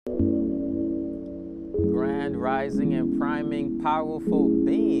Grand rising and priming powerful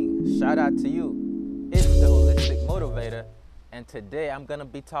being. Shout out to you. It's the Holistic Motivator. And today I'm going to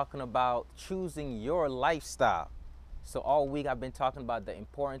be talking about choosing your lifestyle. So all week I've been talking about the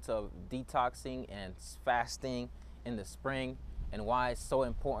importance of detoxing and fasting in the spring and why it's so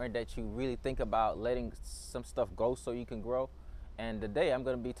important that you really think about letting some stuff go so you can grow. And today I'm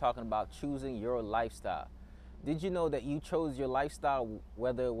going to be talking about choosing your lifestyle. Did you know that you chose your lifestyle,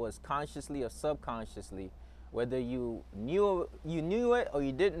 whether it was consciously or subconsciously, whether you knew it or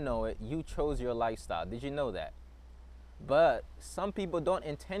you didn't know it, you chose your lifestyle. Did you know that? But some people don't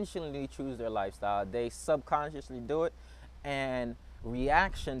intentionally choose their lifestyle. They subconsciously do it and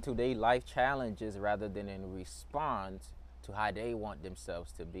reaction to their life challenges rather than in response to how they want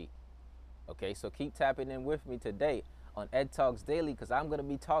themselves to be. Okay, so keep tapping in with me today on Ed Talks Daily because I'm going to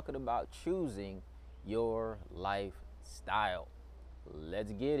be talking about choosing your lifestyle.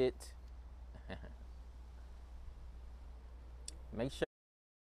 Let's get it. Make sure.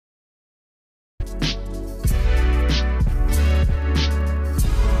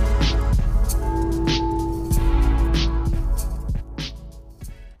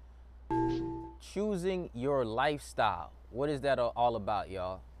 Choosing your lifestyle. What is that all about,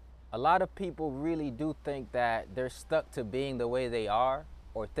 y'all? A lot of people really do think that they're stuck to being the way they are,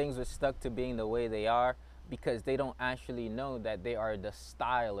 or things are stuck to being the way they are because they don't actually know that they are the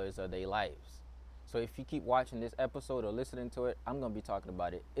stylers of their lives. So if you keep watching this episode or listening to it, I'm going to be talking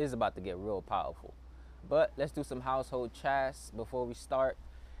about it. It's about to get real powerful. But let's do some household chats before we start.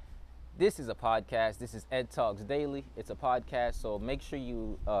 This is a podcast. This is Ed Talks Daily. It's a podcast, so make sure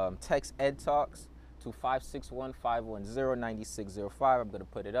you text Ed Talks to 561-510-9605. I'm going to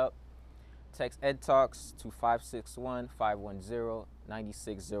put it up. Text Ed Talks to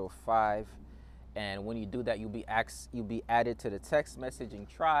 561-510-9605. And when you do that, you'll be added to the text messaging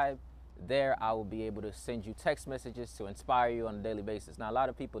tribe. There, I will be able to send you text messages to inspire you on a daily basis. Now, a lot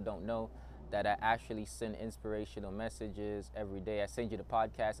of people don't know that I actually send inspirational messages every day. I send you the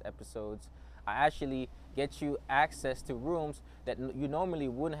podcast episodes. I actually get you access to rooms that you normally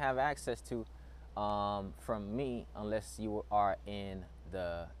wouldn't have access to from me unless you are in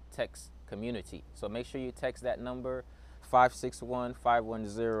the text community. So make sure you text that number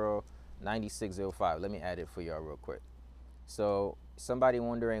 561-510-9605. Let me add it for y'all real quick. So somebody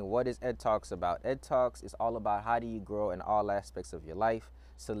wondering, what is Ed Talks about? Ed Talks is all about how do you grow in all aspects of your life,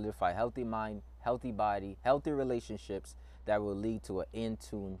 solidify healthy mind, healthy body, healthy relationships that will lead to an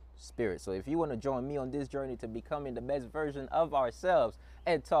in-tune spirit. So if you want to join me on this journey to becoming the best version of ourselves,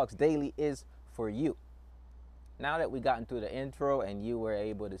 Ed Talks Daily is for you. Now that we gotten through the intro and you were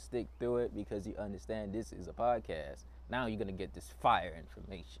able to stick through it because you understand this is a podcast, now you're going to get this fire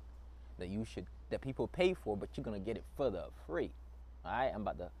information that people pay for, but you're going to get it for the free. All right, I'm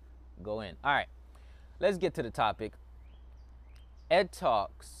about to go in. All right, let's get to the topic. Ed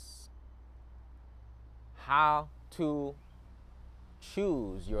Talks, how to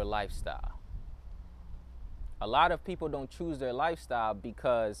choose your lifestyle. A lot of people don't choose their lifestyle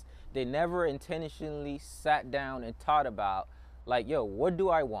because they never intentionally sat down and thought about, like, yo, what do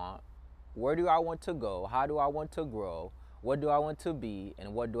I want? Where do I want to go? How do I want to grow? What do I want to be?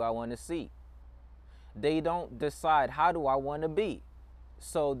 And what do I want to see? They don't decide, how do I want to be?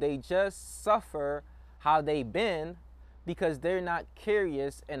 So they just suffer how they've been because they're not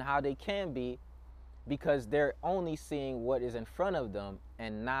curious in how they can be, because they're only seeing what is in front of them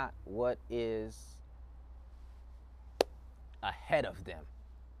and not what is ahead of them.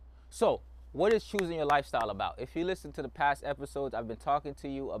 So what is choosing your lifestyle about? If you listen to the past episodes, I've been talking to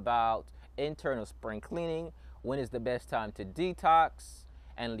you about internal spring cleaning, when is the best time to detox,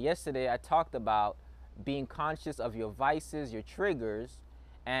 and yesterday I talked about being conscious of your vices, your triggers,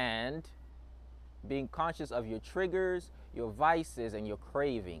 and being conscious of your triggers, your vices, and your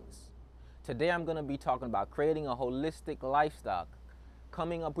cravings. Today I'm going to be talking about creating a holistic lifestyle,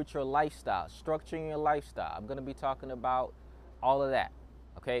 coming up with your lifestyle, structuring your lifestyle. I'm going to be talking about all of that,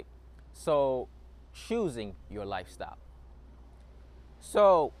 okay? So choosing your lifestyle.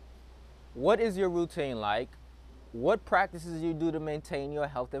 So what is your routine like? What practices do you do to maintain your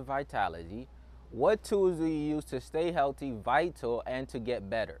health and vitality? What tools do you use to stay healthy, vital, and to get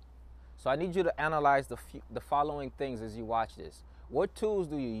better? So I need you to analyze the following things as you watch this. What tools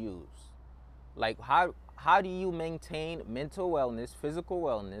do you use? Like how do you maintain mental wellness, physical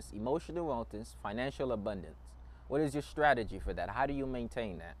wellness, emotional wellness, financial abundance? What is your strategy for that? How do you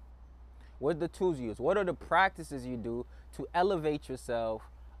maintain that? What are the tools you use? What are the practices you do to elevate yourself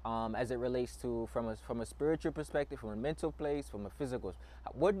as it relates to from a spiritual perspective, from a mental place, from a physical?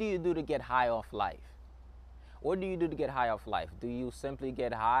 What do you do to get high off life? What do you do to get high off life? Do you simply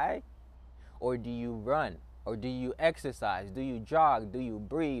get high, or do you run? Or do you exercise? Do you jog? Do you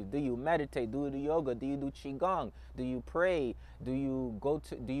breathe? Do you meditate? Do you do yoga? Do you do qigong? Do you pray? Do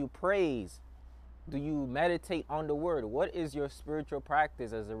you praise? Do you meditate on the word? What is your spiritual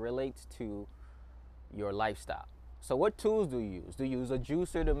practice as it relates to your lifestyle? So what tools do you use? Do you use a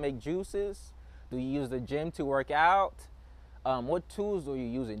juicer to make juices? Do you use the gym to work out? What tools are you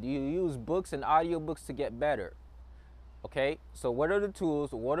using? Do you use books and audiobooks to get better? Okay, so what are the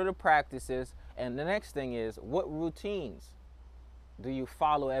tools? What are the practices? And the next thing is, what routines do you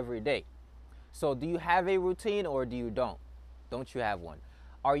follow every day? So do you have a routine, or do you don't? Don't you have one?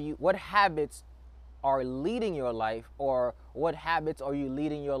 What habits are leading your life, or what habits are you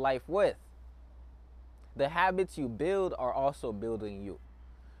leading your life with? The habits you build are also building you.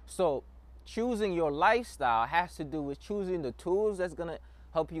 So choosing your lifestyle has to do with choosing the tools that's going to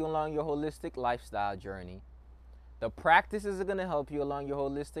help you along your holistic lifestyle journey. The practices are going to help you along your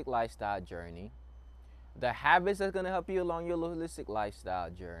holistic lifestyle journey. The habits are going to help you along your holistic lifestyle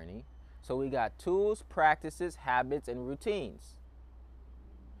journey. So we got tools, practices, habits, and routines.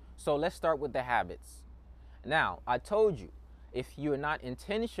 So let's start with the habits. Now, I told you, if you're not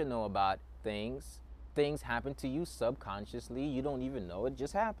intentional about things happen to you subconsciously. You don't even know it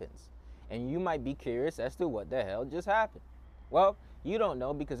just happens. And you might be curious as to what the hell just happened. Well, you don't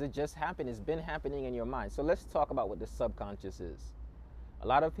know because it just happened. It's been happening in your mind. So let's talk about what the subconscious is. A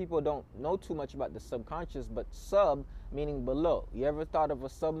lot of people don't know too much about the subconscious, but sub meaning below. You ever thought of a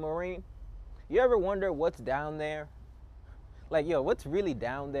submarine? You ever wonder what's down there? Like, yo, what's really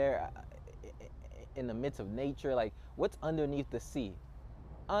down there in the midst of nature? Like, what's underneath the sea?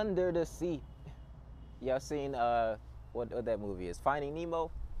 Under the sea. Y'all seen what that movie is? Finding Nemo?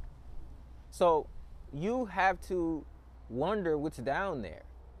 So you have to wonder what's down there.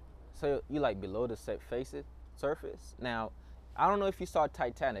 So you like below the surface. Now, I don't know if you saw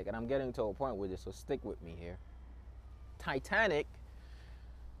Titanic, and I'm getting to a point with this, so stick with me here. Titanic,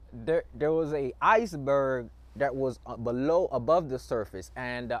 there was a iceberg that was above the surface,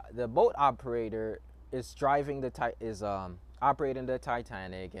 and the boat operator is operating the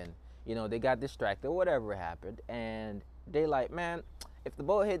Titanic, and you know they got distracted, whatever happened, and they like, man, if the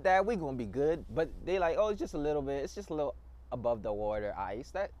boat hit that, we gonna be good. But they like, oh, it's just a little bit, it's just a little above the water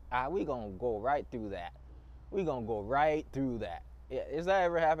ice. That we gonna go right through that. We gonna go right through that. Has that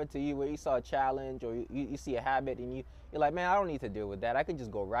ever happened to you where you saw a challenge or you see a habit and you're like, man, I don't need to deal with that. I can just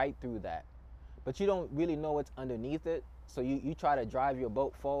go right through that. But you don't really know what's underneath it. So you try to drive your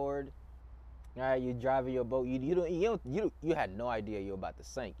boat forward. All right, you're driving your boat. You had no idea you're about to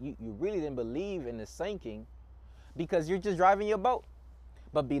sink. You really didn't believe in the sinking because you're just driving your boat.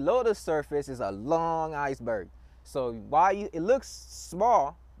 But below the surface is a long iceberg. So it looks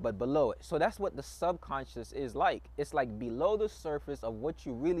small, but below it. So that's what the subconscious is like. It's like below the surface of what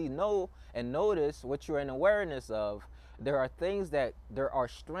you really know and notice, what you're in awareness of. There are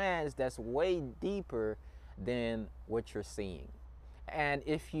strands that's way deeper than what you're seeing. And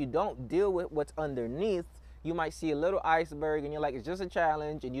if you don't deal with what's underneath, you might see a little iceberg and you're like, it's just a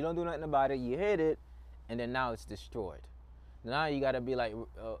challenge, and you don't do nothing about it. You hit it, and then now it's destroyed. Now you got to be like,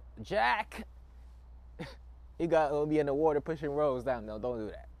 Jack, you got to be in the water pushing Rose down. No, don't do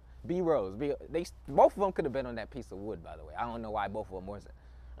that. Be Rose. Both of them could have been on that piece of wood, by the way. I don't know why both of them wasn't.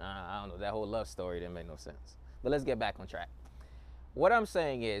 I don't know. That whole love story didn't make no sense. But let's get back on track. What I'm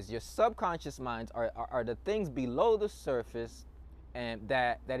saying is your subconscious minds are the things below the surface and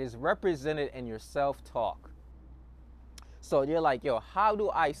that is represented in your self-talk. So you're like, yo, how do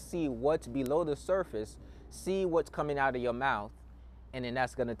I see what's below the surface, see what's coming out of your mouth, and then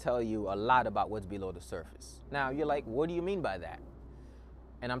that's going to tell you a lot about what's below the surface. Now, you're like, what do you mean by that?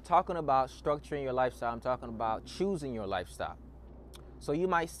 And I'm talking about structuring your lifestyle. I'm talking about choosing your lifestyle. So you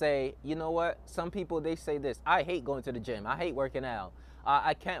might say, you know what? Some people, they say this. I hate going to the gym. I hate working out.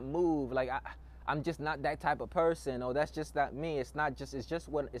 I can't move. Like, I'm just not that type of person. Or that's just not me. It's not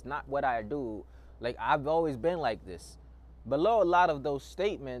what I do. Like, I've always been like this. Below a lot of those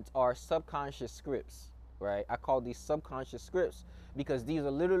statements are subconscious scripts, right? I call these subconscious scripts because these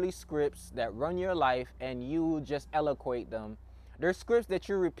are literally scripts that run your life and you just eloquate them. They're scripts that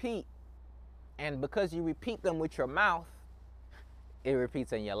you repeat, and because you repeat them with your mouth, it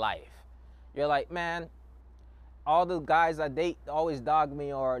repeats in your life. You're like, man, all the guys I date always dog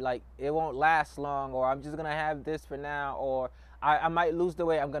me, or like it won't last long, or I'm just gonna have this for now, or I might lose the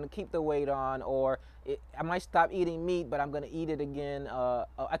weight, I'm gonna keep the weight on, or I might stop eating meat, but I'm gonna eat it again.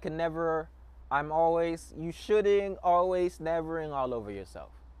 You shouldn't always nevering all over yourself.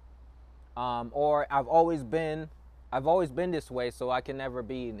 Or I've always been this way, so I can never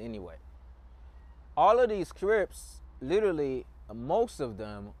be in any way. All of these scripts, literally, most of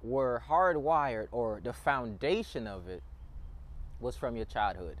them were hardwired, or the foundation of it was from your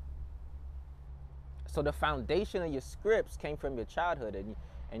childhood. So the foundation of your scripts came from your childhood,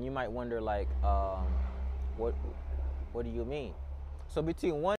 and you might wonder, like, what do you mean? So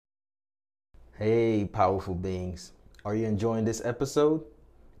between one. Hey, powerful beings. Are you enjoying this episode?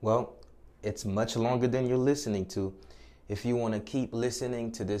 Well, it's much longer than you're listening to. If you want to keep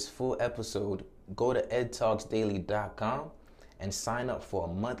listening to this full episode, go to edtalksdaily.com and sign up for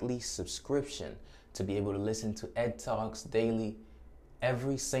a monthly subscription to be able to listen to Ed Talks Daily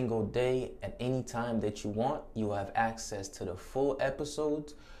every single day at any time that you want. You have access to the full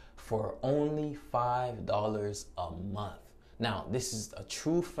episodes for only $5 a month. Now, this is a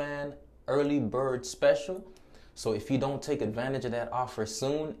true fan early bird special. So if you don't take advantage of that offer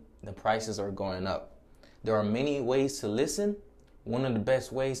soon, the prices are going up. There are many ways to listen. One of the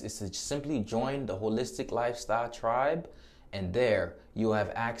best ways is to simply join the Holistic Lifestyle Tribe, and there you'll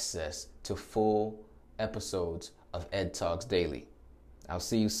have access to full episodes of Ed Talks Daily. I'll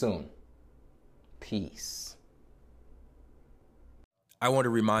see you soon. Peace. I want to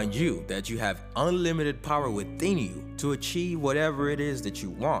remind you that you have unlimited power within you to achieve whatever it is that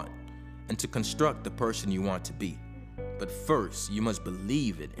you want and to construct the person you want to be. But first, you must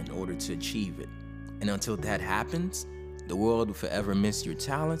believe it in order to achieve it. And until that happens, the world will forever miss your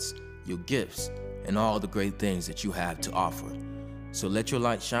talents, your gifts, and all the great things that you have to offer. So let your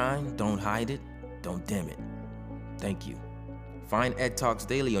light shine, don't hide it, don't dim it. Thank you. Find Ed Talks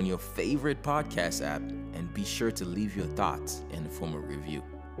Daily on your favorite podcast app and be sure to leave your thoughts in the form of review.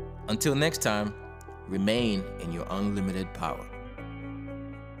 Until next time, remain in your unlimited power.